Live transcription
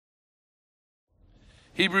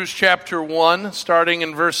Hebrews chapter 1, starting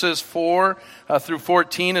in verses 4 through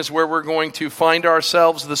 14 is where we're going to find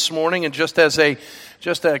ourselves this morning. And just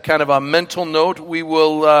a kind of a mental note, we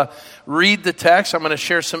will read the text. I'm going to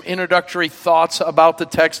share some introductory thoughts about the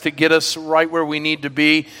text to get us right where we need to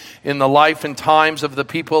be in the life and times of the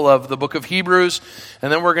people of the book of Hebrews.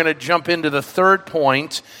 And then we're going to jump into the third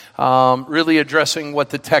point, really addressing what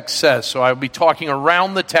the text says. So I'll be talking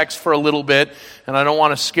around the text for a little bit, and I don't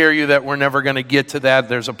want to scare you that we're never going to get to that.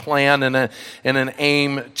 There's a plan and an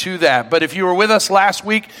aim to that. But if you were with us last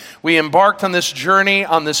week, we embarked on this journey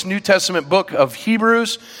on this New Testament book of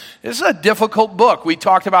Hebrews. This is a difficult book. We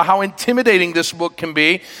talked about how intimidating this book can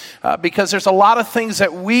be because there's a lot of things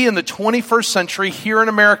that we in the 21st century here in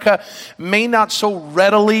America may not so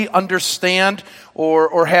readily understand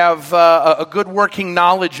or have a good working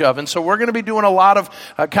knowledge of. And so we're going to be doing a lot of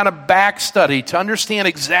kind of back study to understand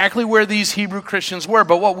exactly where these Hebrew Christians were.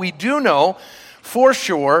 But what we do know for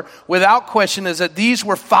sure, without question, is that these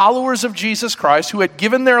were followers of Jesus Christ who had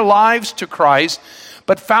given their lives to Christ,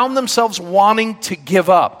 but found themselves wanting to give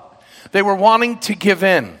up. They were wanting to give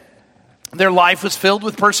in. Their life was filled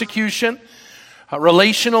with persecution,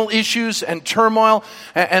 relational issues and turmoil,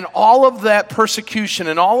 and all of that persecution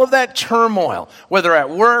and all of that turmoil, whether at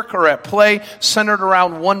work or at play, centered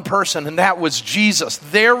around one person, and that was Jesus.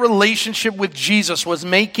 Their relationship with Jesus was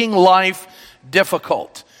making life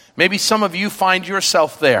difficult. Maybe some of you find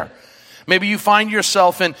yourself there. Maybe you find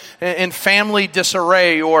yourself in family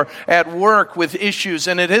disarray or at work with issues,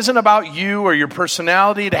 and it isn't about you or your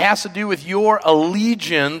personality. It has to do with your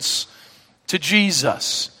allegiance to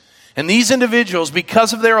Jesus. And these individuals,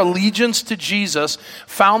 because of their allegiance to Jesus,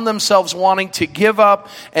 found themselves wanting to give up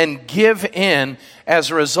and give in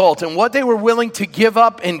as a result. And what they were willing to give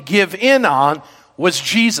up and give in on was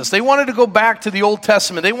Jesus. They wanted to go back to the Old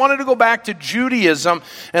Testament. They wanted to go back to Judaism,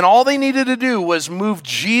 and all they needed to do was move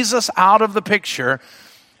Jesus out of the picture,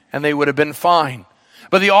 and they would have been fine.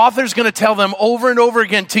 But the author's going to tell them over and over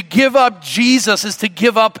again, to give up Jesus is to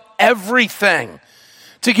give up everything.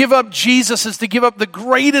 To give up Jesus is to give up the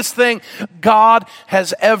greatest thing God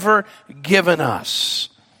has ever given us.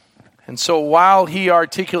 And so while he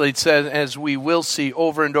articulates, as we will see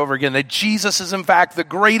over and over again, that Jesus is in fact the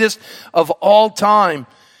greatest of all time,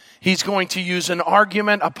 he's going to use an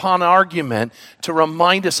argument upon argument to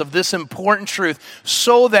remind us of this important truth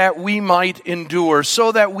so that we might endure,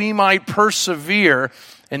 so that we might persevere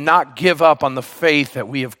and not give up on the faith that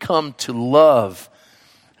we have come to love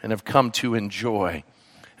and have come to enjoy.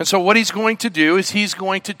 And so what he's going to do is he's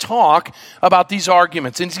going to talk about these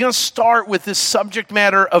arguments. And he's going to start with this subject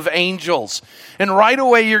matter of angels. And right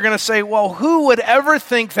away you're going to say, well, who would ever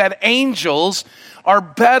think that angels are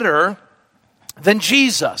better than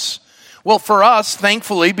Jesus? Well, for us,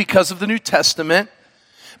 thankfully, because of the New Testament,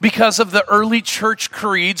 because of the early church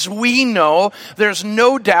creeds, we know there's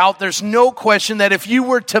no doubt, there's no question that if you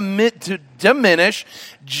were to diminish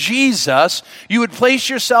Jesus, you would place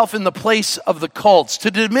yourself in the place of the cults. To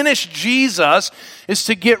diminish Jesus is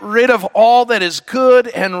to get rid of all that is good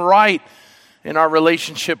and right in our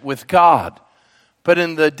relationship with God. But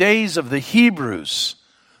in the days of the Hebrews,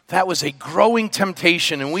 that was a growing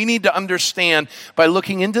temptation, and we need to understand by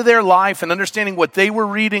looking into their life and understanding what they were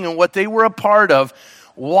reading and what they were a part of,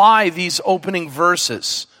 why these opening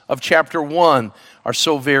verses of chapter 1 are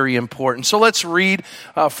so very important. So let's read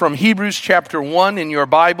from Hebrews chapter 1 in your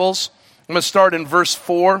Bibles. I'm going to start in verse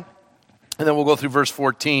 4, and then we'll go through verse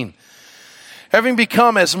 14. Having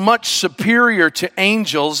become as much superior to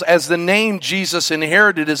angels as the name Jesus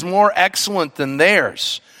inherited is more excellent than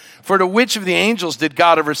theirs. For to which of the angels did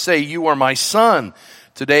God ever say, "You are my son,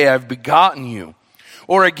 today I have begotten you"?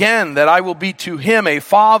 Or again, that I will be to him a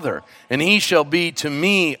father, and he shall be to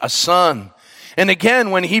me a son. And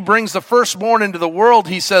again, when he brings the firstborn into the world,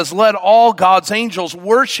 he says, "Let all God's angels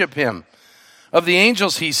worship him." Of the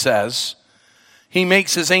angels, he says, "He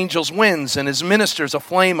makes his angels winds and his ministers a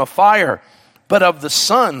flame of fire." But of the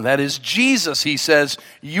Son, that is Jesus, he says,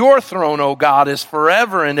 "Your throne, O God, is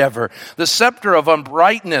forever and ever. The scepter of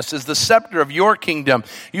uprightness is the scepter of your kingdom.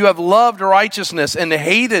 You have loved righteousness and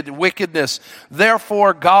hated wickedness.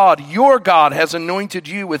 Therefore, God, your God, has anointed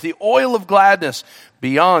you with the oil of gladness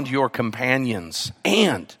beyond your companions.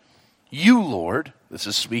 And you, Lord," this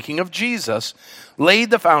is speaking of Jesus, "laid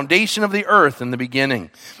the foundation of the earth in the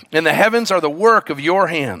beginning. And the heavens are the work of your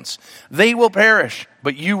hands. They will perish,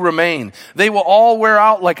 but you remain. They will all wear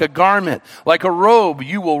out like a garment. Like a robe,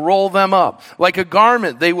 you will roll them up. Like a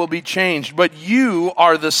garment, they will be changed. But you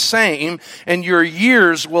are the same, and your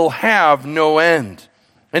years will have no end."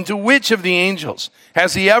 And to which of the angels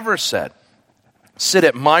has he ever said, "Sit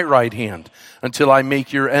at my right hand until I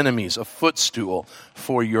make your enemies a footstool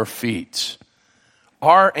for your feet.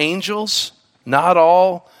 Are angels not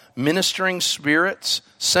all ministering spirits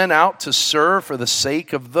sent out to serve for the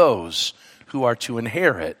sake of those who are to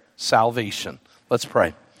inherit salvation? Let's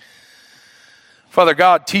pray. Father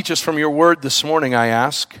God, teach us from your word this morning, I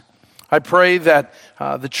ask. I pray that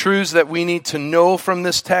the truths that we need to know from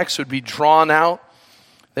this text would be drawn out,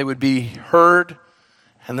 they would be heard,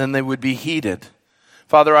 and then they would be heeded.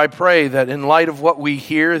 Father, I pray that in light of what we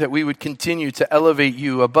hear, that we would continue to elevate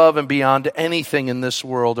you above and beyond anything in this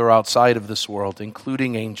world or outside of this world,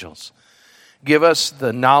 including angels. Give us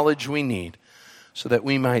the knowledge we need so that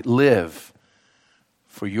we might live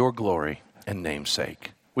for your glory and name's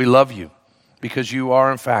sake. We love you because you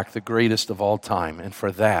are, in fact, the greatest of all time, and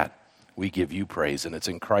for that, we give you praise, and it's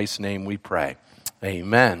in Christ's name we pray.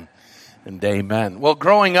 Amen and amen. Well,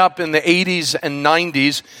 growing up in the 80s and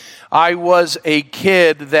 90s, I was a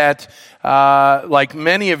kid that, like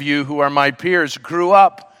many of you who are my peers, grew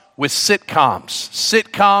up with sitcoms.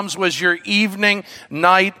 Sitcoms was your evening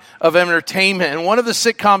night of entertainment. And one of the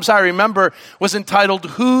sitcoms I remember was entitled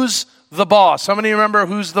Who's the Boss? How many remember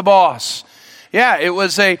Who's the Boss? Yeah, it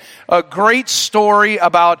was a great story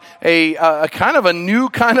about a kind of a new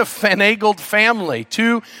kind of finagled family.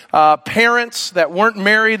 Two parents that weren't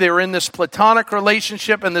married. They were in this platonic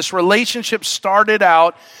relationship, and this relationship started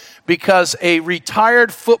out because a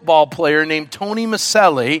retired football player named Tony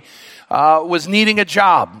Maselli was needing a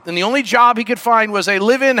job. And the only job he could find was a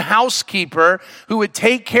live-in housekeeper who would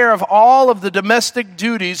take care of all of the domestic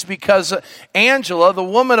duties because Angela, the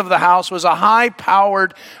woman of the house, was a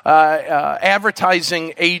high-powered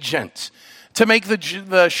advertising agent. To make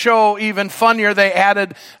the show even funnier, they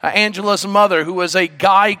added Angela's mother, who was a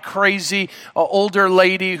guy-crazy older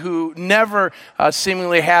lady who never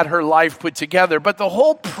seemingly had her life put together. But the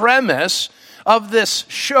whole premise of this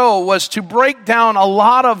show was to break down a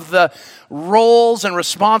lot of the roles and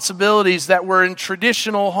responsibilities that were in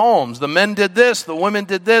traditional homes. The men did this, the women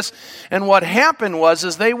did this. And what happened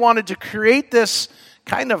was they wanted to create this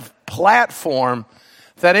kind of platform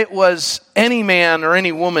that it was any man or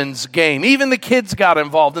any woman's game. Even the kids got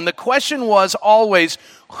involved. And the question was always,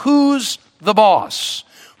 who's the boss?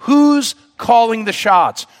 Who's calling the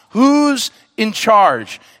shots? Who's in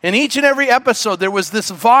charge? In each and every episode, there was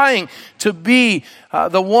this vying to be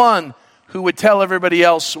the one who would tell everybody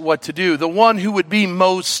else what to do, the one who would be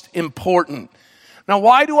most important. Now,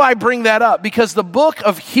 why do I bring that up? Because the book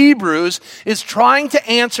of Hebrews is trying to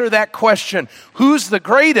answer that question, who's the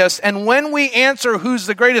greatest? And when we answer who's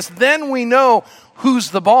the greatest, then we know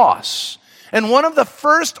who's the boss. And one of the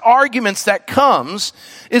first arguments that comes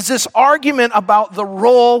is this argument about the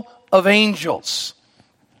role of angels.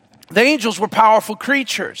 The angels were powerful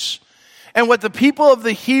creatures. And what the people of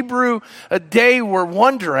the Hebrew day were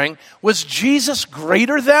wondering, was Jesus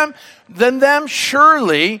greater than them?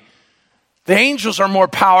 Surely the angels are more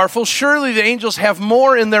powerful. Surely the angels have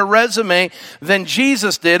more in their resume than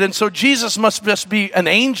Jesus did. And so Jesus must just be an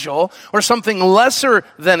angel or something lesser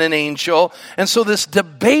than an angel. And so this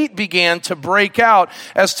debate began to break out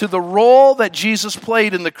as to the role that Jesus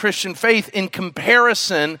played in the Christian faith in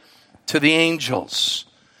comparison to the angels.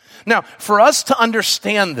 Now, for us to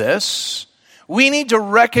understand this, we need to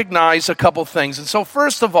recognize a couple things. And so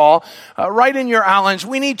first of all, right in your outlines,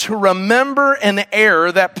 we need to remember an error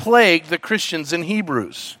that plagued the Christians in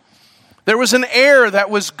Hebrews. There was an error that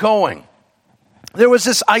was going. There was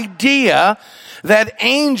this idea that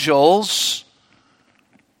angels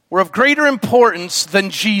were of greater importance than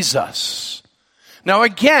Jesus. Now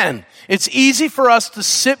again, it's easy for us to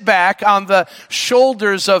sit back on the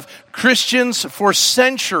shoulders of Christians for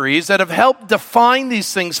centuries that have helped define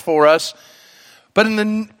these things for us. But in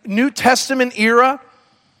the New Testament era,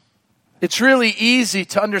 it's really easy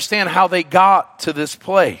to understand how they got to this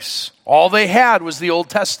place. All they had was the Old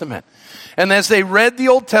Testament. And as they read the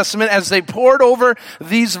Old Testament, as they pored over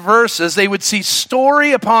these verses, they would see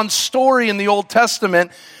story upon story in the Old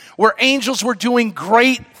Testament where angels were doing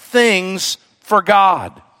great things for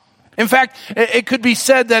God. In fact, it could be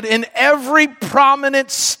said that in every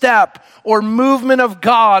prominent step or movement of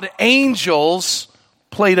God, angels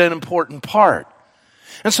played an important part.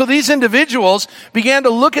 And so these individuals began to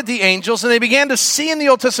look at the angels and they began to see in the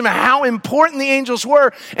Old Testament how important the angels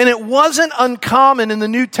were. And it wasn't uncommon in the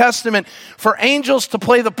New Testament for angels to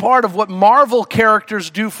play the part of what Marvel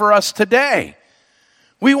characters do for us today.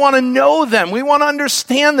 We want to know them. We want to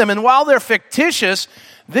understand them. And while they're fictitious,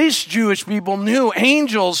 these Jewish people knew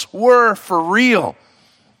angels were for real.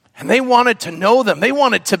 And they wanted to know them. They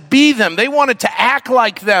wanted to be them. They wanted to act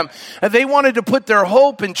like them. And they wanted to put their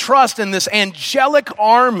hope and trust in this angelic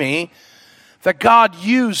army that God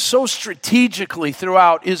used so strategically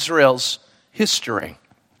throughout Israel's history.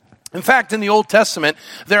 In fact, in the Old Testament,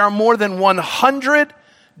 there are more than 100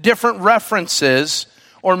 different references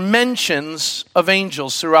or mentions of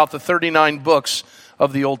angels throughout the 39 books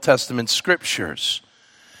of the Old Testament scriptures.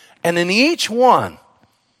 And in each one,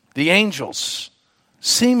 the angels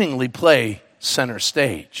seemingly play center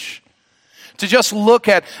stage. To just look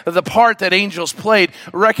at the part that angels played,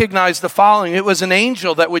 recognize the following. It was an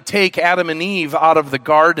angel that would take Adam and Eve out of the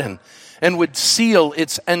garden and would seal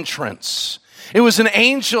its entrance. It was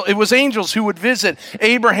angels who would visit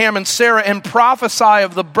Abraham and Sarah and prophesy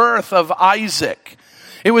of the birth of Isaac.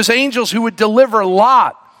 It was angels who would deliver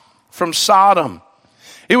Lot from Sodom.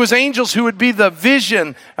 It was angels who would be the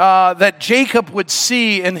vision that Jacob would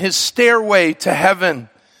see in his stairway to heaven.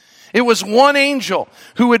 It was one angel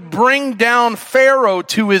who would bring down Pharaoh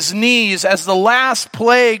to his knees as the last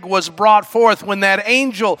plague was brought forth, when that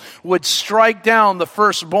angel would strike down the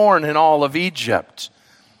firstborn in all of Egypt.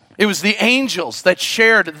 It was the angels that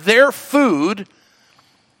shared their food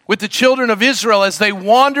with the children of Israel as they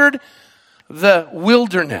wandered the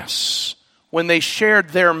wilderness, when they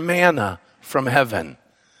shared their manna from heaven.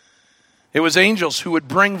 It was angels who would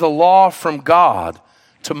bring the law from God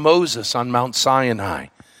to Moses on Mount Sinai.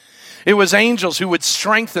 It was angels who would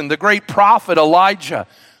strengthen the great prophet Elijah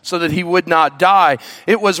so that he would not die.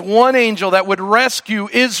 It was one angel that would rescue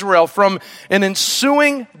Israel from an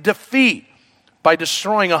ensuing defeat by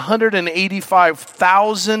destroying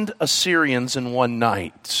 185,000 Assyrians in one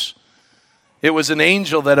night. It was an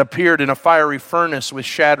angel that appeared in a fiery furnace with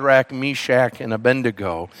Shadrach, Meshach, and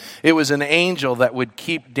Abednego. It was an angel that would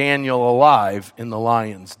keep Daniel alive in the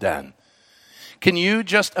lion's den. Can you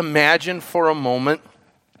just imagine for a moment,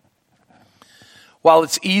 while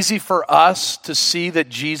it's easy for us to see that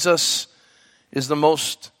Jesus is the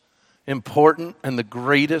most important and the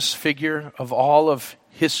greatest figure of all of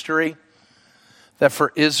history, that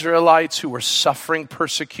for Israelites who were suffering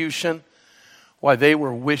persecution, why they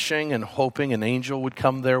were wishing and hoping an angel would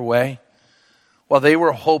come their way, while they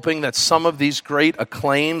were hoping that some of these great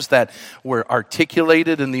acclaims that were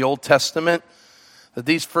articulated in the Old Testament, that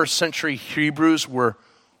these first century Hebrews were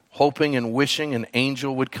hoping and wishing an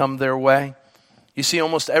angel would come their way. You see,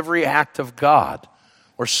 almost every act of God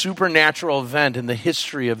or supernatural event in the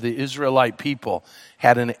history of the Israelite people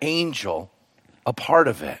had an angel a part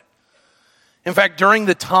of it. In fact, during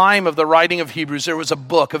the time of the writing of Hebrews, there was a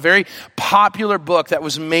book, a very popular book that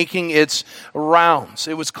was making its rounds.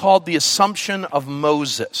 It was called The Assumption of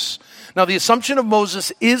Moses. Now, the Assumption of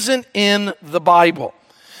Moses isn't in the Bible,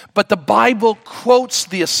 but the Bible quotes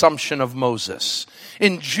the Assumption of Moses.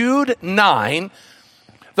 In Jude 9,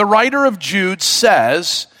 the writer of Jude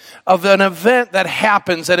says of an event that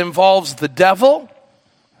happens that involves the devil,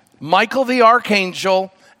 Michael the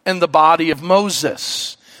archangel, and the body of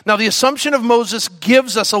Moses. Now, the Assumption of Moses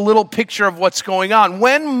gives us a little picture of what's going on.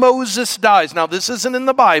 When Moses dies, now this isn't in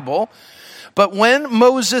the Bible, but when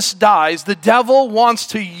Moses dies, the devil wants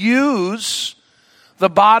to use the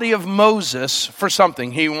body of Moses for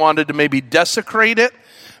something. He wanted to maybe desecrate it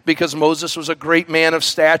because Moses was a great man of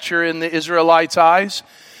stature in the Israelites' eyes.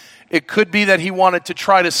 It could be that he wanted to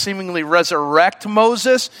try to seemingly resurrect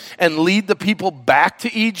Moses and lead the people back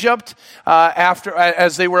to Egypt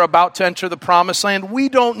as they were about to enter the promised land. We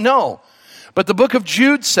don't know. But the book of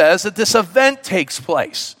Jude says that this event takes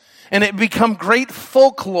place, and it become great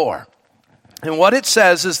folklore. And what it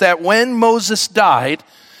says is that when Moses died,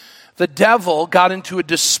 the devil got into a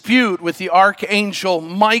dispute with the archangel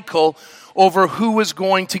Michael over who was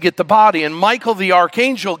going to get the body. And Michael the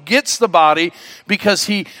archangel gets the body because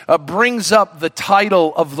he brings up the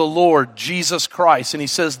title of the Lord, Jesus Christ. And he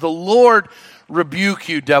says, "The Lord rebuke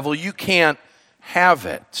you, devil. You can't have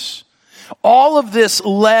it." All of this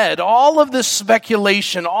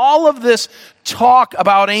speculation, all of this talk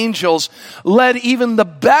about angels led even the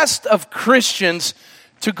best of Christians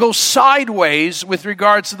to go sideways with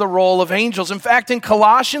regards to the role of angels. In fact, in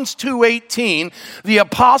Colossians 2:18, the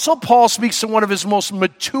Apostle Paul speaks to one of his most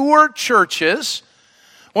mature churches,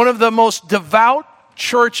 one of the most devout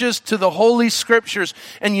churches to the Holy Scriptures.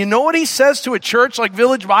 And you know what he says to a church like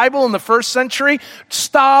Village Bible in the first century?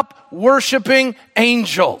 Stop worshiping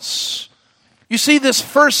angels. You see, this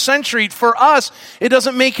first century, for us, it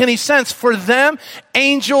doesn't make any sense. For them,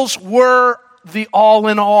 angels were the all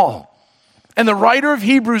in all. And the writer of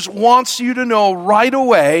Hebrews wants you to know right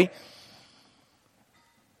away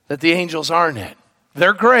that the angels aren't it.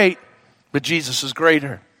 They're great, but Jesus is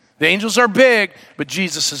greater. The angels are big, but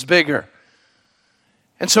Jesus is bigger.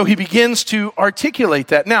 And so he begins to articulate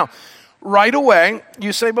that. Now, right away,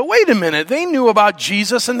 you say, but wait a minute, they knew about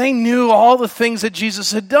Jesus and they knew all the things that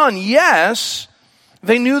Jesus had done. Yes,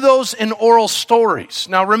 they knew those in oral stories.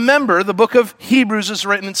 Now remember, the book of Hebrews is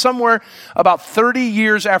written somewhere about 30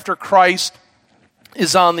 years after Christ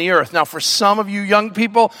is on the earth. Now for some of you young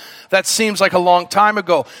people, that seems like a long time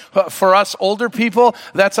ago. For us older people,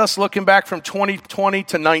 that's us looking back from 2020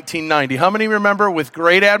 to 1990. How many remember with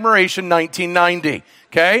great admiration 1990?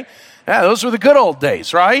 Okay? Yeah, those were the good old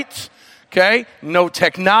days, right? Okay? No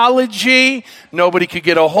technology. Nobody could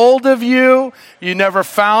get a hold of you. You never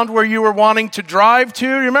found where you were wanting to drive to.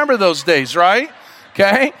 You remember those days, right?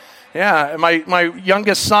 Okay? Yeah, my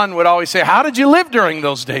youngest son would always say, how did you live during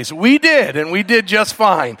those days? We did, and we did just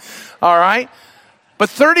fine. All right? But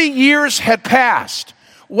 30 years had passed.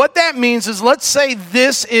 What that means is, let's say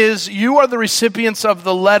you are the recipients of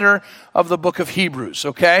the letter of the book of Hebrews,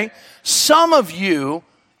 okay? Some of you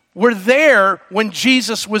were there when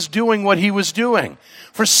Jesus was doing what he was doing.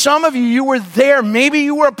 For some of you, you were there. Maybe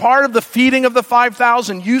you were a part of the feeding of the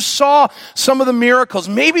 5,000. You saw some of the miracles.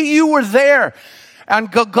 Maybe you were there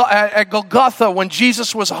at Golgotha when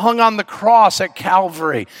Jesus was hung on the cross at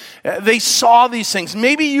Calvary. They saw these things.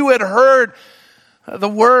 Maybe you had heard the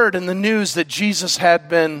word and the news that Jesus had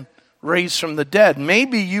been raised from the dead.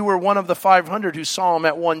 Maybe you were one of the 500 who saw him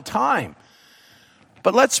at one time.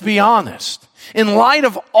 But let's be honest. In light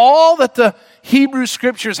of all that the Hebrew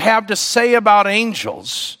Scriptures have to say about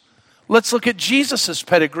angels, let's look at Jesus'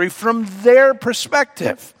 pedigree from their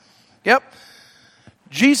perspective. Yep.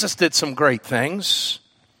 Jesus did some great things.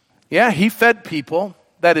 Yeah, he fed people,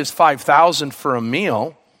 that is 5,000 for a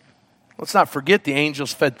meal. Let's not forget the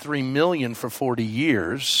angels fed 3 million for 40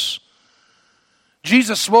 years.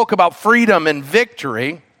 Jesus spoke about freedom and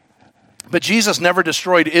victory, but Jesus never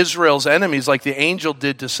destroyed Israel's enemies like the angel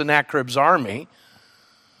did to Sennacherib's army.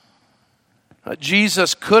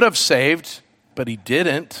 Jesus could have saved, but he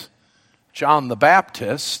didn't, John the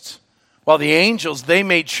Baptist. While the angels, they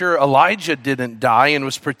made sure Elijah didn't die and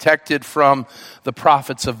was protected from the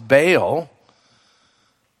prophets of Baal.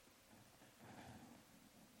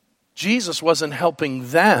 Jesus wasn't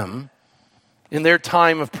helping them in their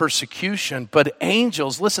time of persecution, but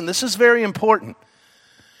angels, listen, this is very important.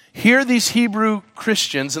 Here these Hebrew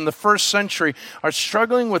Christians in the first century are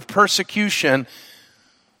struggling with persecution,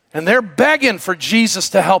 and they're begging for Jesus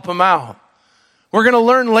to help them out. We're going to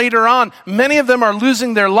learn later on, many of them are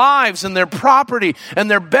losing their lives and their property,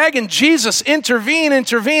 and they're begging Jesus, intervene,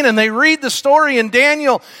 and they read the story in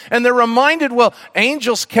Daniel, and they're reminded, well,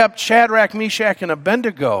 angels kept Shadrach, Meshach, and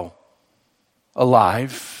Abednego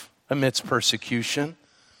alive amidst persecution.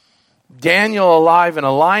 Daniel alive in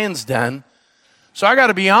a lion's den. So I got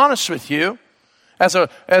to be honest with you, as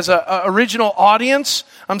a original audience,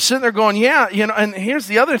 I'm sitting there going, yeah, and here's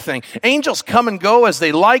the other thing. Angels come and go as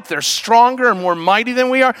they like. They're stronger and more mighty than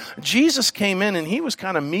we are. Jesus came in and he was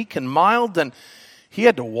kind of meek and mild, and he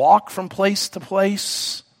had to walk from place to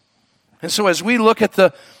place. And so as we look at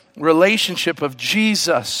the relationship of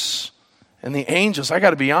Jesus and the angels, I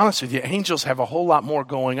got to be honest with you, angels have a whole lot more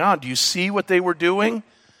going on. Do you see what they were doing?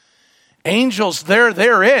 Angels, they're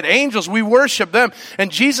it. Angels, we worship them.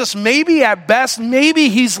 And Jesus, maybe at best, maybe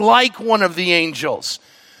he's like one of the angels.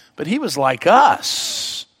 But he was like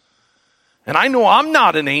us. And I know I'm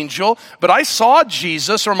not an angel, but I saw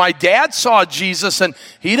Jesus, or my dad saw Jesus, and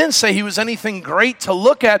he didn't say he was anything great to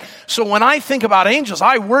look at. So when I think about angels,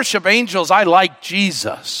 I worship angels. I like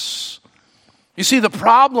Jesus. You see, the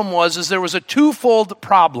problem was there was a twofold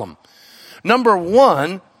problem. Number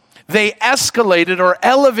one, they escalated or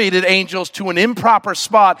elevated angels to an improper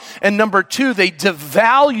spot. And number two, they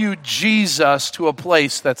devalued Jesus to a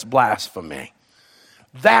place that's blasphemy.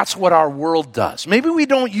 That's what our world does. Maybe we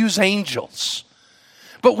don't use angels,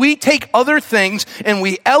 but we take other things and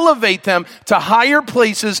we elevate them to higher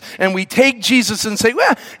places, and we take Jesus and say,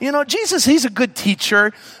 well, Jesus, he's a good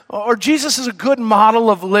teacher, or Jesus is a good model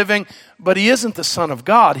of living, but he isn't the Son of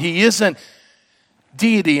God. He isn't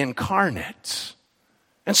deity incarnate.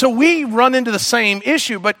 And so we run into the same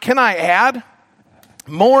issue, but can I add,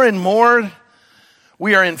 more and more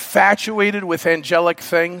we are infatuated with angelic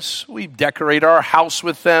things. We decorate our house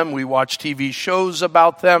with them. We watch TV shows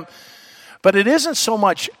about them. But it isn't so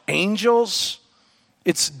much angels,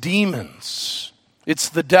 it's demons. It's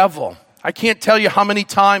the devil. I can't tell you how many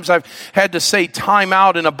times I've had to say time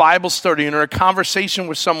out in a Bible study or a conversation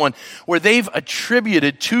with someone where they've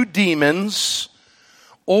attributed to demons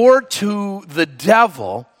or to the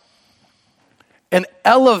devil an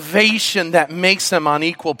elevation that makes them on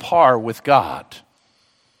equal par with God.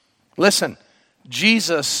 Listen,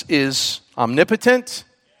 Jesus is omnipotent,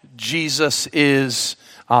 Jesus is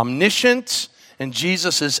omniscient, and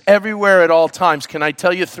Jesus is everywhere at all times. Can I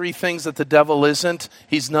tell you 3 things that the devil isn't?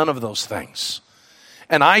 He's none of those things.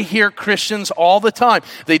 And I hear Christians all the time.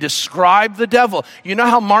 They describe the devil. You know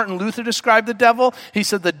how Martin Luther described the devil? He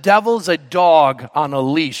said the devil is a dog on a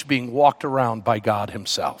leash being walked around by God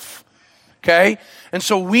himself. Okay? And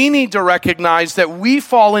so we need to recognize that we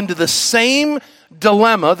fall into the same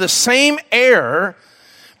dilemma, the same error,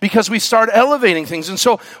 because we start elevating things. And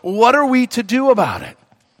so what are we to do about it?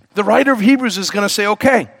 The writer of Hebrews is going to say,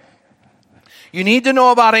 okay, you need to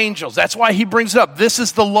know about angels. That's why he brings it up. This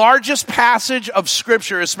is the largest passage of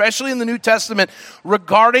Scripture, especially in the New Testament,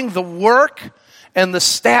 regarding the work and the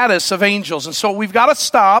status of angels. And so we've got to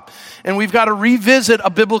stop and we've got to revisit a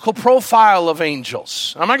biblical profile of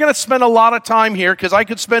angels. I'm not going to spend a lot of time here because I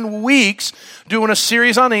could spend weeks doing a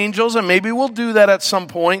series on angels, and maybe we'll do that at some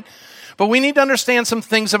point. But we need to understand some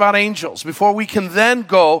things about angels before we can then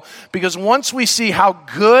go, because once we see how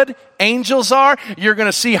good angels are, you're going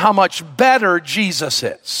to see how much better Jesus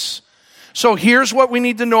is. So here's what we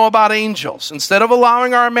need to know about angels. Instead of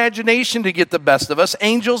allowing our imagination to get the best of us,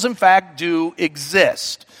 angels in fact do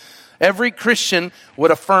exist. Every Christian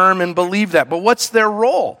would affirm and believe that. But what's their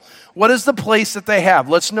role? What is the place that they have?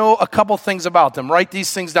 Let's know a couple things about them. Write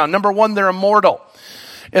these things down. Number 1, they're immortal.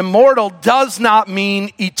 Immortal does not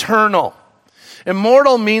mean eternal.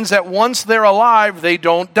 Immortal means that once they're alive, they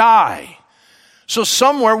don't die. So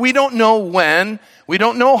somewhere, we don't know when, we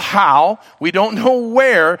don't know how, we don't know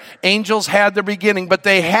where angels had their beginning, but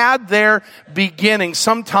they had their beginning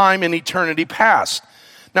sometime in eternity past.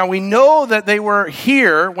 Now we know that they were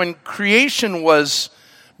here when creation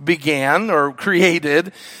began or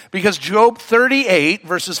created, because Job 38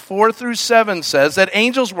 verses 4 through 7 says that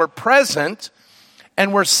angels were present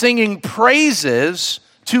and were singing praises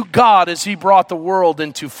to God as he brought the world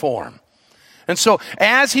into form. And so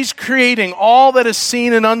as he's creating all that is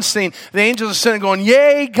seen and unseen, the angels are sitting going,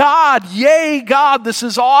 yay God, this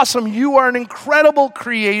is awesome. You are an incredible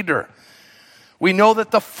creator. We know that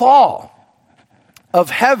the fall of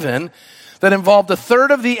heaven that involved a third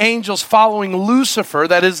of the angels following Lucifer,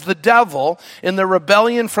 that is the devil, in the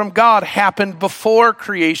rebellion from God happened before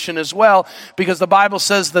creation as well, because the Bible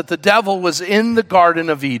says that the devil was in the Garden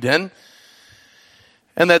of Eden,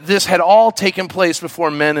 and that this had all taken place before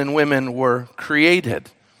men and women were created.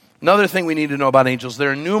 Another thing we need to know about angels,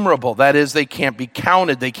 they're innumerable. That is, they can't be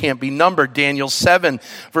counted. They can't be numbered. Daniel 7,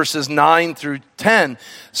 verses 9 through 10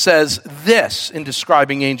 says this in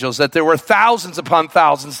describing angels, that there were thousands upon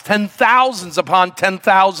thousands, 10,000s upon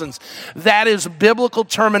 10,000s. That is biblical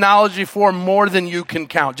terminology for more than you can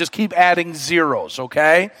count. Just keep adding zeros,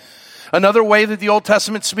 okay? Another way that the Old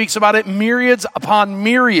Testament speaks about it, myriads upon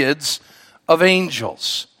myriads of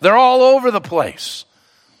angels. They're all over the place.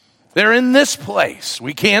 They're in this place.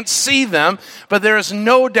 We can't see them, but there is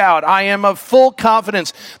no doubt, I am of full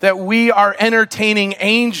confidence that we are entertaining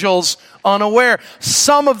angels unaware.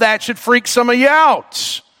 Some of that should freak some of you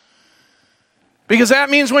out. Because that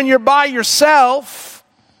means when you're by yourself,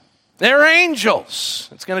 they're angels.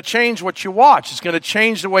 It's going to change what you watch. It's going to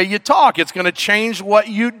change the way you talk. It's going to change what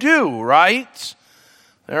you do, right?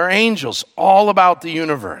 They're angels all about the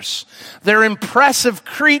universe. They're impressive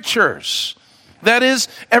creatures. That is,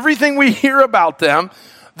 everything we hear about them,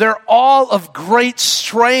 they're all of great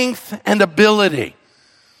strength and ability.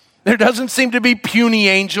 There doesn't seem to be puny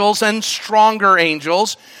angels and stronger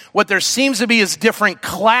angels. What there seems to be is different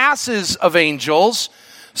classes of angels.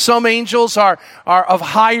 Some angels are of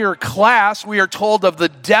higher class. We are told of the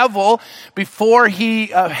devil, before he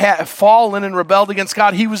had fallen and rebelled against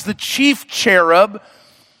God, he was the chief cherub,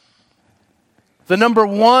 the number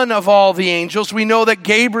 1 of all the angels. We know that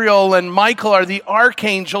Gabriel and Michael are the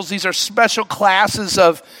archangels. These are special classes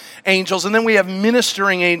of angels. And then we have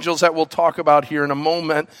ministering angels that we'll talk about here in a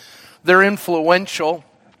moment. They're influential.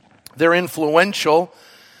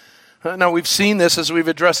 Now we've seen this as we've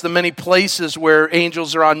addressed the many places where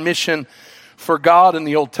angels are on mission for God in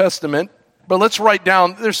the Old Testament. But let's write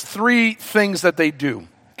down, there's 3 things that they do,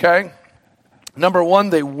 okay? Number 1,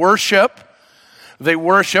 they worship.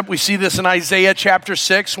 We see this in Isaiah chapter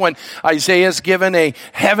 6 when Isaiah is given a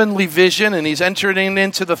heavenly vision and he's entering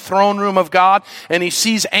into the throne room of God and he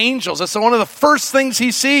sees angels. That's one of the first things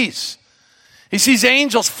he sees. He sees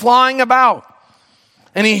angels flying about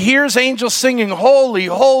and he hears angels singing, "Holy,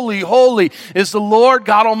 holy, holy is the Lord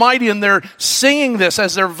God Almighty." And they're singing this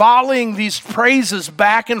as they're volleying these praises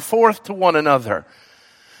back and forth to one another.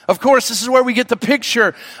 Of course, this is where we get the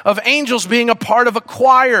picture of angels being a part of a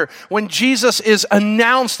choir. When Jesus is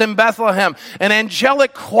announced in Bethlehem, an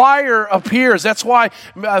angelic choir appears. That's why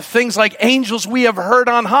things like "Angels we have heard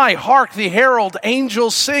on high," "Hark the herald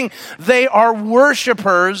angels sing." They are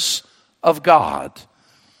worshipers of God.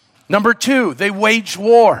 Number two, they wage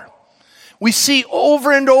war. We see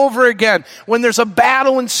over and over again when there's a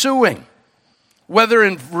battle ensuing, whether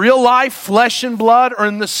in real life, flesh and blood, or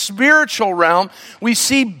in the spiritual realm, we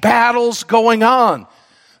see battles going on.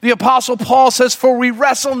 The Apostle Paul says, "For we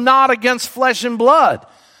wrestle not against flesh and blood."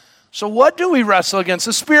 So what do we wrestle against?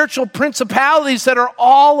 The spiritual principalities that are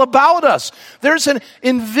all about us. There's an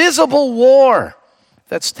invisible war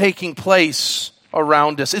that's taking place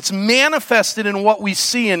around us. It's manifested in what we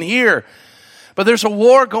see and hear. But there's a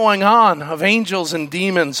war going on of angels and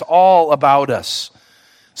demons all about us.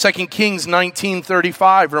 2 Kings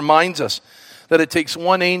 19:35 reminds us that it takes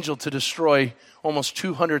one angel to destroy almost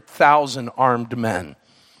 200,000 armed men.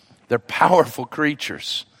 They're powerful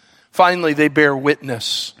creatures. Finally, they bear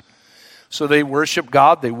witness. So they worship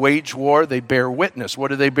God, they wage war, they bear witness.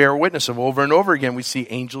 What do they bear witness of? Over and over again, we see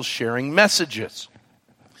angels sharing messages.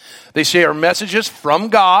 They share messages from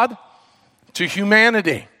God to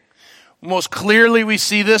humanity. Most clearly, we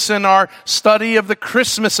see this in our study of the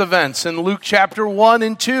Christmas events in Luke chapter 1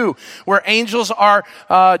 and 2, where angels are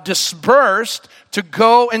dispersed to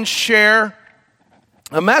go and share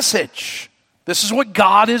a message. This is what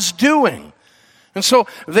God is doing. And so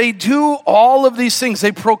they do all of these things.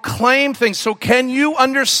 They proclaim things. So can you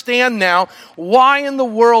understand now why in the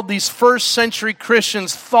world these first century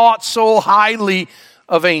Christians thought so highly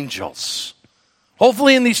of angels?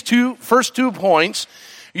 Hopefully in these first two points,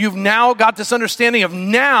 you've now got this understanding of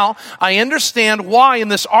now I understand why in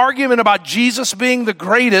this argument about Jesus being the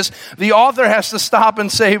greatest, the author has to stop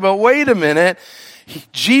and say, but wait a minute,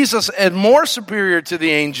 Jesus is more superior to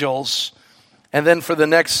the angels. And then for the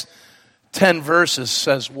next 10 verses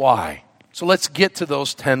says why. So let's get to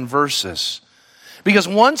those 10 verses. Because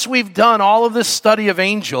once we've done all of this study of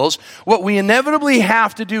angels, what we inevitably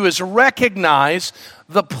have to do is recognize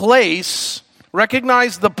the place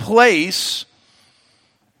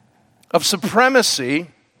of supremacy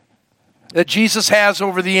that Jesus has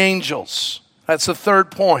over the angels. That's the third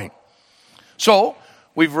point. So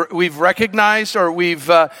we've recognized, or we've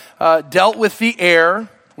dealt with the heir.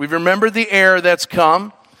 We've remembered the heir that's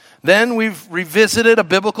come. Then we've revisited a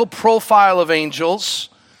biblical profile of angels.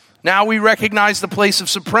 Now we recognize the place of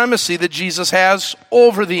supremacy that Jesus has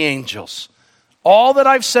over the angels. All that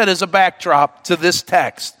I've said is a backdrop to this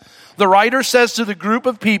text. The writer says to the group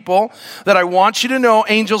of people that I want you to know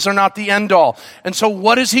angels are not the end all. And so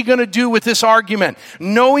what is he going to do with this argument?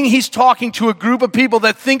 Knowing he's talking to a group of people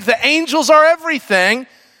that think the angels are everything,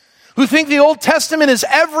 who think the Old Testament is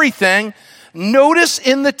everything, notice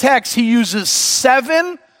in the text he uses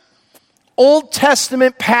 7 Old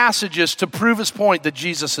Testament passages to prove his point that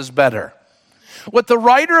Jesus is better. What the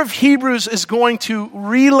writer of Hebrews is going to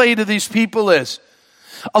relay to these people is,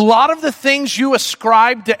 a lot of the things you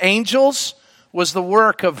ascribe to angels was the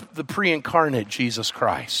work of the pre-incarnate Jesus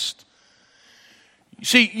Christ. You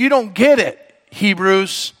see, you don't get it,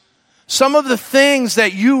 Hebrews. Some of the things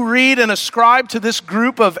that you read and ascribe to this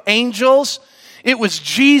group of angels, it was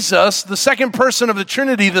Jesus, the second person of the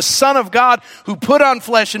Trinity, the Son of God, who put on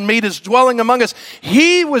flesh and made his dwelling among us.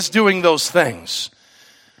 He was doing those things.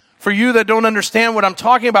 For you that don't understand what I'm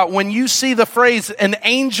talking about, when you see the phrase, an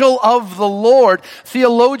angel of the Lord,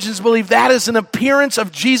 theologians believe that is an appearance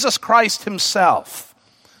of Jesus Christ himself.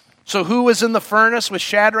 So who was in the furnace with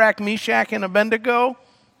Shadrach, Meshach, and Abednego?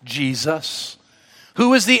 Jesus. Who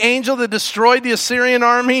was the angel that destroyed the Assyrian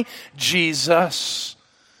army? Jesus.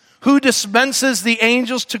 Who dispenses the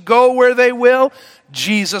angels to go where they will?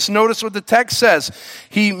 Jesus. Notice what the text says.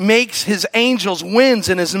 He makes his angels winds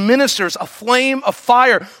and his ministers a flame of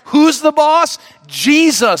fire. Who's the boss?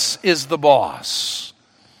 Jesus is the boss.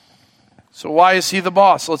 So why is he the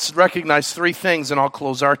boss? Let's recognize 3 things and I'll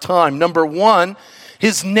close our time. Number 1,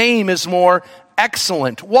 his name is more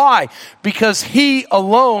excellent. Why? Because he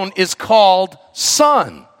alone is called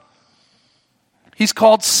Son. He's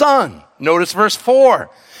called Son. Notice verse 4.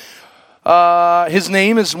 His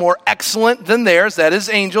name is more excellent than theirs, that is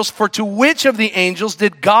angels. For to which of the angels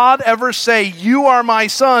did God ever say, you are my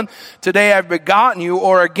son, today I've begotten you,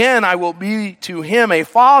 or again I will be to him a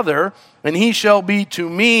father, and he shall be to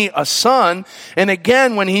me a son. And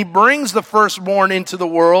again, when he brings the firstborn into the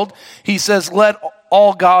world, he says, let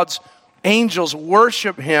all God's angels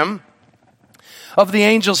worship him. Of the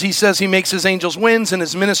angels, he says he makes his angels winds and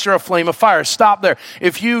his minister a flame of fire. Stop there.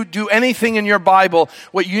 If you do anything in your Bible,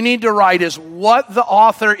 what you need to write is what the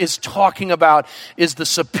author is talking about is the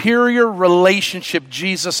superior relationship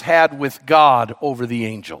Jesus had with God over the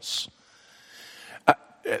angels.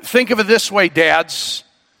 Think of it this way, dads.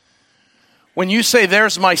 When you say,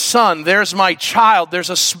 there's my son, there's my child, there's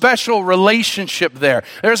a special relationship there.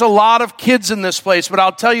 There's a lot of kids in this place, but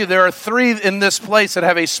I'll tell you, there are 3 in this place that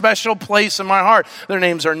have a special place in my heart. Their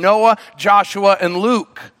names are Noah, Joshua, and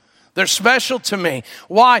Luke. They're special to me.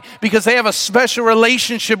 Why? Because they have a special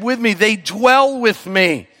relationship with me. They dwell with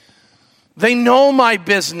me. They know my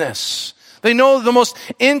business. They know the most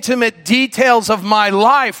intimate details of my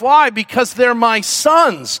life. Why? Because they're my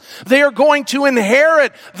sons. They are going to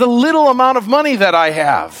inherit the little amount of money that I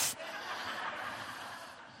have.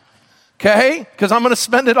 Okay? Because I'm going to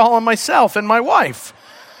spend it all on myself and my wife.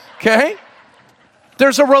 Okay?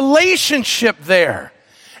 There's a relationship there.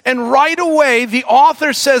 And right away, the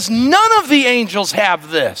author says, none of the angels have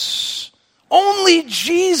this. Only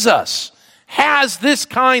Jesus has this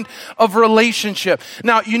kind of relationship.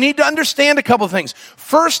 Now, you need to understand a couple things.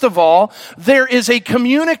 First of all, there is a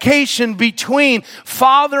communication between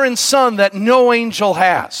Father and Son that no angel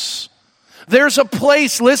has. There's a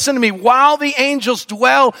place, listen to me, while the angels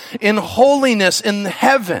dwell in holiness in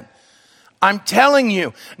heaven, I'm telling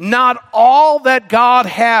you, not all that God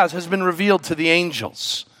has been revealed to the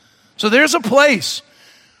angels. So there's a place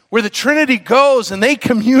where the Trinity goes and they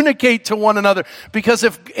communicate to one another. Because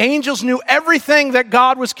if angels knew everything that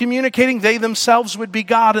God was communicating, they themselves would be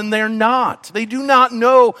God, and they're not. They do not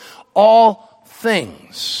know all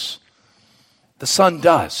things. The Son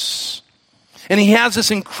does. And he has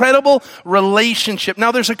this incredible relationship.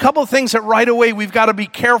 Now, there's a couple of things that right away we've got to be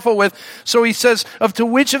careful with. So he says, to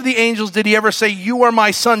which of the angels did he ever say, you are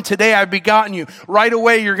my son, today I've begotten you? Right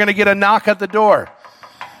away, you're going to get a knock at the door.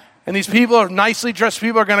 And these people, nicely dressed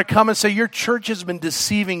people, are going to come and say, your church has been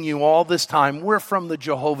deceiving you all this time. We're from the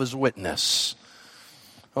Jehovah's Witness.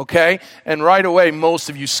 Okay? And right away,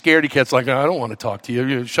 most of you scaredy cats like, I don't want to talk to you.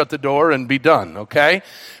 You shut the door and be done. Okay?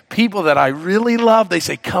 People that I really love, they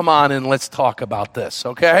say, come on and let's talk about this.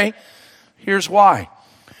 Okay? Here's why.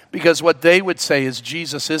 Because what they would say is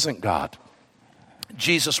Jesus isn't God.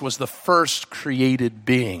 Jesus was the first created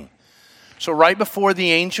being. So right before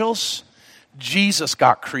the angels, Jesus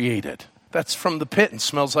got created. That's from the pit and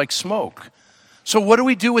smells like smoke. So what do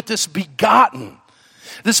we do with this begotten?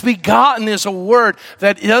 This begotten is a word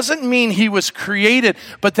that doesn't mean he was created,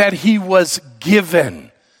 but that he was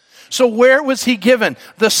given. So where was he given?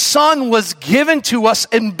 The Son was given to us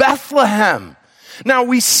in Bethlehem. Now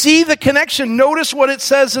we see the connection. Notice what it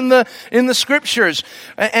says in the scriptures.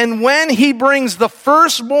 And when he brings the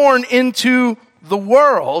firstborn into the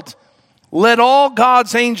world, let all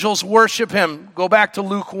God's angels worship him. Go back to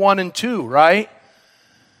Luke 1 and 2, right?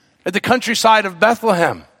 At the countryside of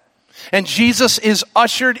Bethlehem. And Jesus is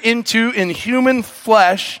ushered into, in human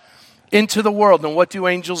flesh, into the world. And what do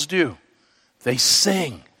angels do? They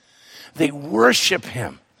sing. They worship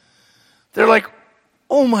him. They're like,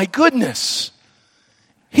 oh my goodness.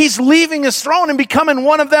 He's leaving his throne and becoming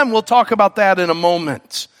one of them. We'll talk about that in a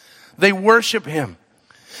moment. They worship him.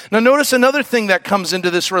 Now notice another thing that comes into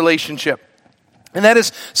this relationship. And that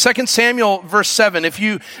is 2 Samuel verse 7. If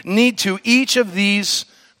you need to, each of these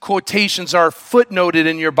quotations are footnoted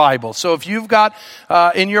in your Bible. So if you've got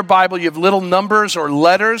in your Bible, you have little numbers or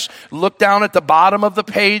letters, look down at the bottom of the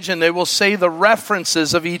page and they will say the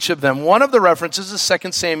references of each of them. One of the references is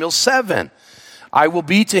 2 Samuel 7. I will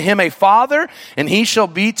be to him a father, and he shall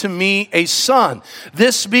be to me a son.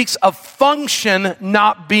 This speaks of function,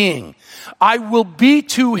 not being. I will be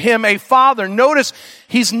to him a father. Notice,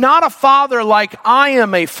 he's not a father like I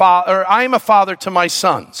am a father, or I am a father to my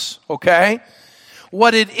sons, okay?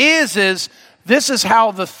 What it is this is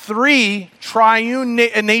how the three triune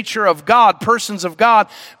nature of God, persons of God,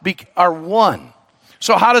 are one.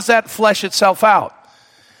 So how does that flesh itself out?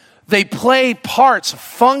 They play parts,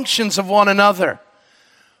 functions of one another.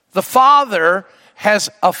 The Father has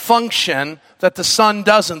a function that the Son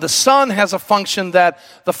doesn't. The Son has a function that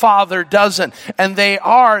the Father doesn't. And they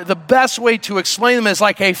are, the best way to explain them is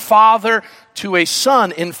like a father to a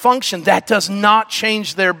son in function. That does not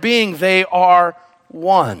change their being. They are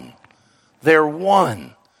one. They're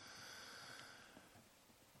one.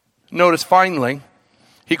 Notice finally,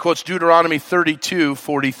 he quotes Deuteronomy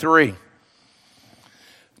 32:43.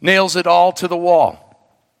 Nails it all to the wall.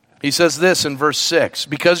 He says this in verse 6,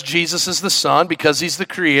 because Jesus is the Son, because he's the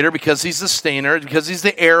creator, because he's the sustainer, because he's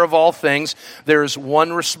the heir of all things, there is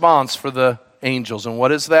one response for the angels. And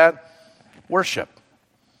what is that? Worship.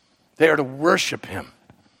 They are to worship him.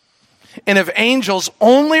 And if angels'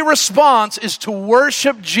 only response is to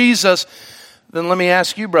worship Jesus, then let me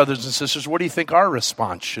ask you, brothers and sisters, what do you think our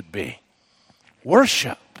response should be?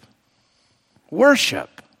 Worship. Worship.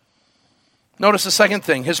 Notice the second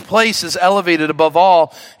thing. His place is elevated above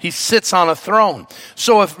all. He sits on a throne.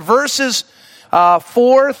 So if verses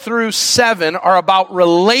 4 through 7 are about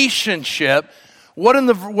relationship. What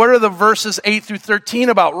are the verses 8 through 13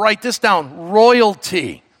 about? Write this down.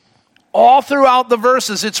 Royalty. All throughout the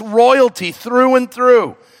verses, it's royalty through and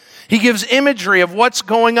through. He gives imagery of what's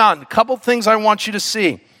going on. A couple things I want you to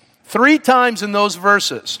see. 3 times in those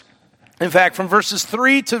verses, in fact, from verses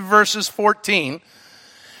 3 to verses 14,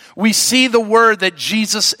 we see the word that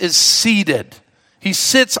Jesus is seated. He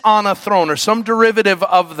sits on a throne or some derivative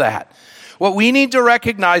of that. What we need to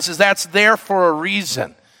recognize is that's there for a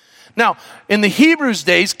reason. Now, in the Hebrews'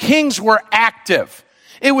 days, kings were active.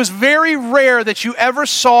 It was very rare that you ever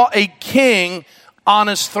saw a king on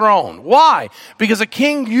his throne. Why? Because a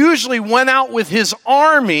king usually went out with his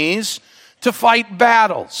armies to fight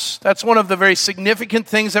battles. That's one of the very significant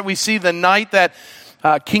things that we see the night that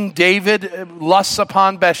King David lusts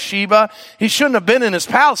upon Bathsheba. He shouldn't have been in his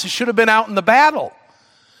palace. He should have been out in the battle.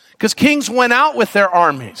 Because kings went out with their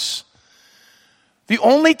armies. The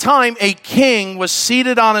only time a king was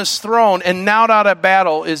seated on his throne and not out of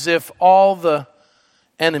battle is if all the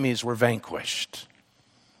enemies were vanquished.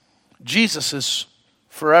 Jesus is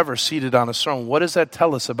forever seated on his throne. What does that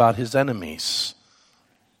tell us about his enemies?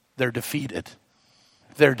 They're defeated.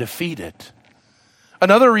 They're defeated.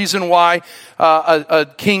 Another reason why a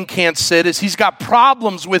king can't sit is he's got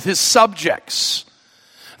problems with his subjects.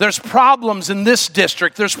 There's problems in this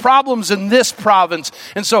district. There's problems in this province.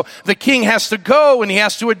 And so the king has to go and he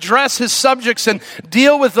has to address his subjects and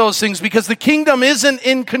deal with those things because the kingdom isn't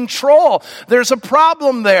in control. There's a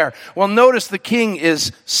problem there. Well, notice the king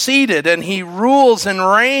is seated and he rules and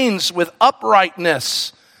reigns with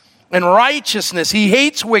uprightness and righteousness. He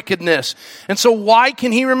hates wickedness. And so why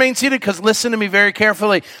can he remain seated? Because listen to me very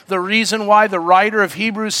carefully. The reason why the writer of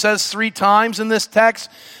Hebrews says 3 times in this text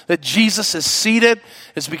that Jesus is seated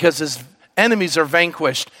is because his enemies are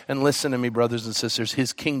vanquished. And listen to me, brothers and sisters,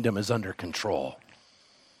 his kingdom is under control.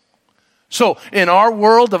 So in our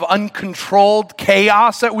world of uncontrolled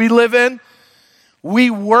chaos that we live in, we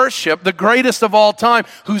worship the greatest of all time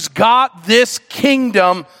who's got this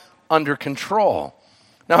kingdom under control.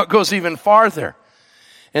 Now it goes even farther.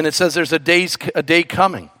 And it says there's a day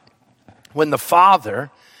coming when the Father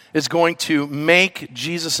is going to make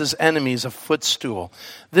Jesus' enemies a footstool.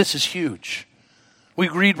 This is huge. We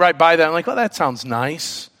read right by that and like, oh, that sounds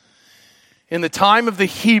nice. In the time of the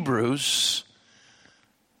Hebrews,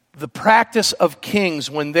 the practice of kings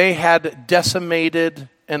when they had decimated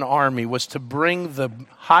an army was to bring the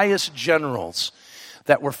highest generals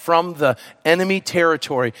that were from the enemy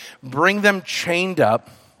territory, bring them chained up,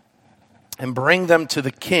 and bring them to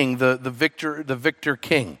the king, the victor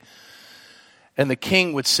king. And the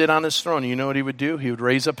king would sit on his throne. You know what he would do? He would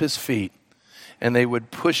raise up his feet, and they would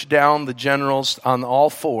push down the generals on all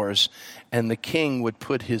fours, and the king would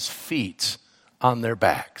put his feet on their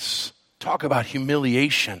backs. Talk about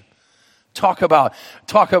humiliation. Talk about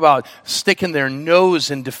sticking their nose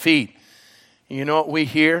in defeat. You know what we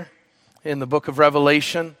hear in the book of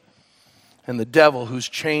Revelation? And the devil, who's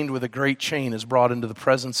chained with a great chain, is brought into the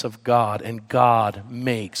presence of God, and God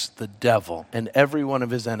makes the devil and every one of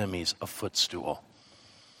his enemies a footstool.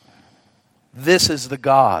 This is the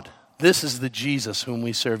God. This is the Jesus whom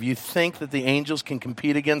we serve. You think that the angels can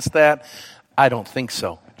compete against that? I don't think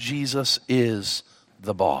so. Jesus is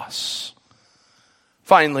the boss.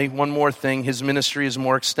 Finally, one more thing. His ministry is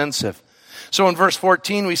more extensive. So in verse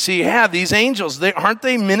 14, we see, these angels, aren't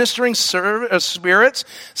they ministering spirits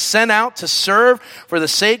sent out to serve for the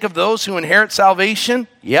sake of those who inherit salvation?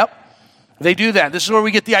 Yep, they do that. This is where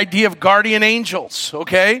we get the idea of guardian angels,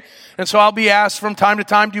 okay? And so I'll be asked from time to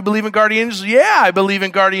time, do you believe in guardian angels? Yeah, I believe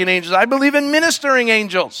in guardian angels. I believe in ministering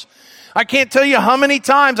angels. I can't tell you how many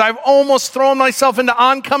times I've almost thrown myself into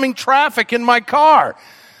oncoming traffic in my car.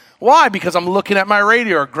 Why? Because I'm looking at my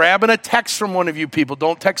radio or grabbing a text from one of you people.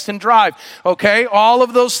 Don't text and drive. Okay? All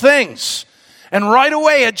of those things. And right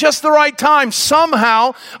away, at just the right time,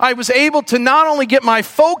 somehow I was able to not only get my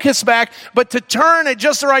focus back, but to turn at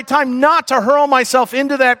just the right time, not to hurl myself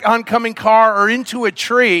into that oncoming car or into a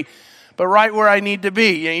tree, but right where I need to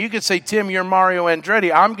be. You could say, Tim, you're Mario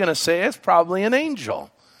Andretti. I'm going to say it's probably an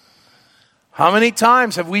angel. How many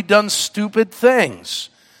times have we done stupid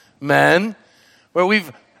things, men, where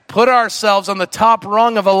we've put ourselves on the top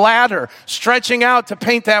rung of a ladder, stretching out to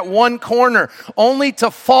paint that one corner, only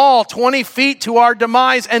to fall 20 feet to our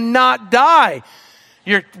demise and not die?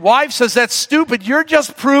 Your wife says, that's stupid. You're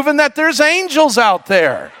just proving that there's angels out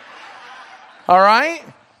there. All right?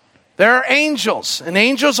 There are angels, and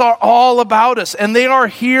angels are all about us, and they are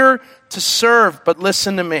here to serve. But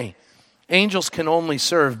listen to me. Angels can only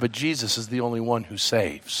serve, but Jesus is the only one who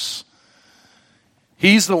saves.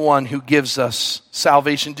 He's the one who gives us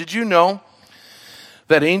salvation. Did you know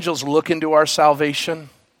that angels look into our salvation?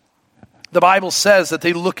 The Bible says that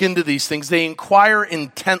they look into these things. They inquire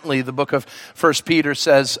intently, the book of 1 Peter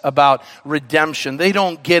says, about redemption. They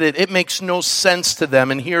don't get it. It makes no sense to them,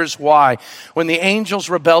 and here's why. When the angels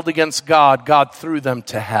rebelled against God, God threw them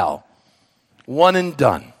to hell. One and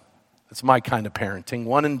done. That's my kind of parenting.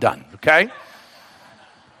 One and done, okay?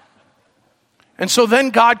 And so then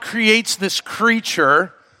God creates this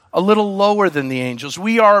creature a little lower than the angels.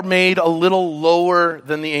 We are made a little lower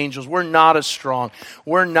than the angels. We're not as strong.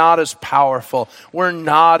 We're not as powerful. We're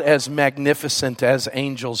not as magnificent as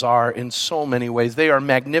angels are in so many ways. They are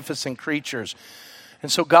magnificent creatures.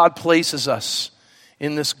 And so God places us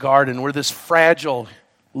in this garden. We're this fragile,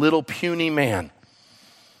 little puny man.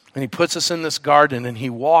 And he puts us in this garden and he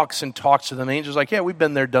walks and talks to them. Angels are like, yeah, we've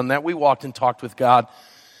been there, done that. We walked and talked with God.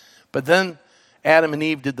 But then Adam and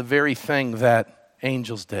Eve did the very thing that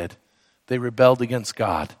angels did. They rebelled against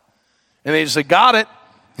God. And they just said, got it.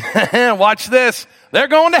 Watch this. They're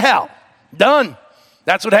going to hell. Done.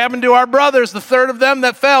 That's what happened to our brothers, the third of them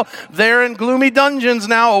that fell. They're in gloomy dungeons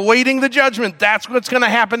now awaiting the judgment. That's what's going to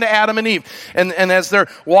happen to Adam and Eve. And as they're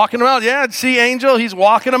walking them out, yeah, see Angel, he's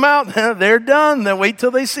walking them out. They're done. They wait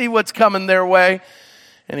till they see what's coming their way.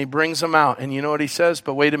 And he brings them out. And you know what he says?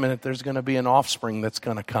 But wait a minute, there's going to be an offspring that's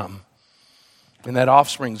going to come. And that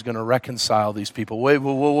offspring is going to reconcile these people.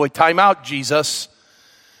 Wait, time out, Jesus.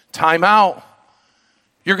 Time out.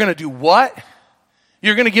 You're going to do what?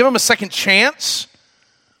 You're going to give them a second chance?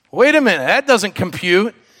 Wait a minute, that doesn't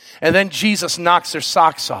compute. And then Jesus knocks their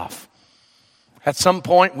socks off. At some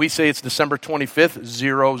point, we say it's December 25th,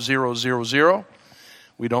 0000.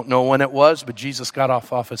 We don't know when it was, but Jesus got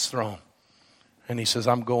off his throne. And he says,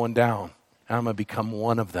 I'm going down. And I'm going to become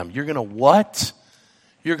one of them. You're going to what?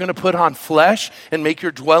 You're going to put on flesh and make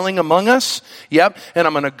your dwelling among us? Yep. And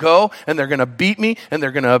I'm going to go and they're going to beat me and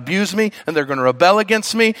they're going to abuse me and they're going to rebel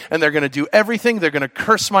against me and they're going to do everything. They're going to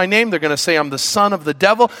curse my name. They're going to say I'm the son of the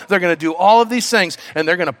devil. They're going to do all of these things and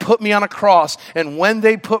they're going to put me on a cross. And when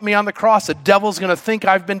they put me on the cross, the devil's going to think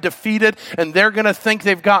I've been defeated and they're going to think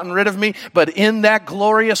they've gotten rid of me. But in that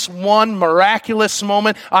glorious one miraculous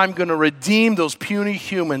moment, I'm going to redeem those puny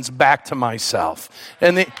humans back to myself.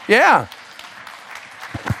 And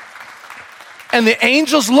And the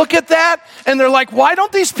angels look at that and they're like, why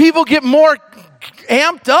don't these people get more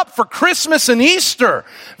amped up for Christmas and Easter?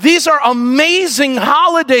 These are amazing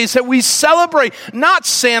holidays that we celebrate. Not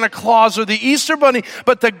Santa Claus or the Easter Bunny,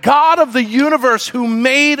 but the God of the universe who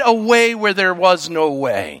made a way where there was no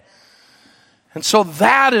way. And so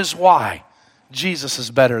that is why Jesus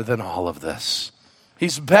is better than all of this.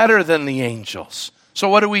 He's better than the angels. So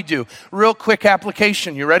what do? Real quick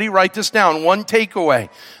application. You ready? Write this down. One takeaway.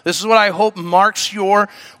 This is what I hope marks your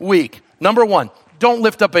week. Number one, don't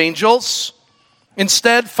lift up angels.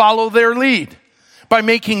 Instead, follow their lead by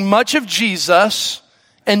making much of Jesus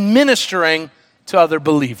and ministering to other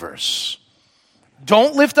believers.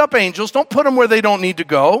 Don't lift up angels. Don't put them where they don't need to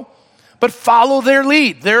go, but follow their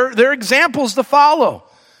lead. They're examples to follow.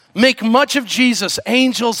 Make much of Jesus.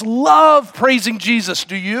 Angels love praising Jesus.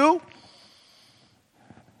 Do you?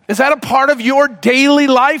 Is that a part of your daily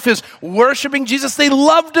life, is worshiping Jesus? They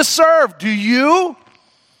love to serve. Do you?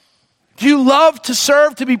 Do you love to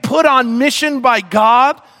serve, to be put on mission by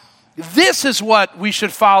God? This is what we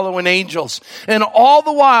should follow in angels. And all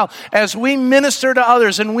the while, as we minister to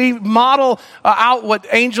others and we model out what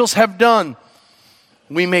angels have done,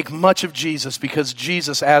 we make much of Jesus because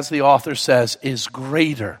Jesus, as the author says, is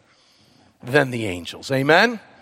greater than the angels. Amen?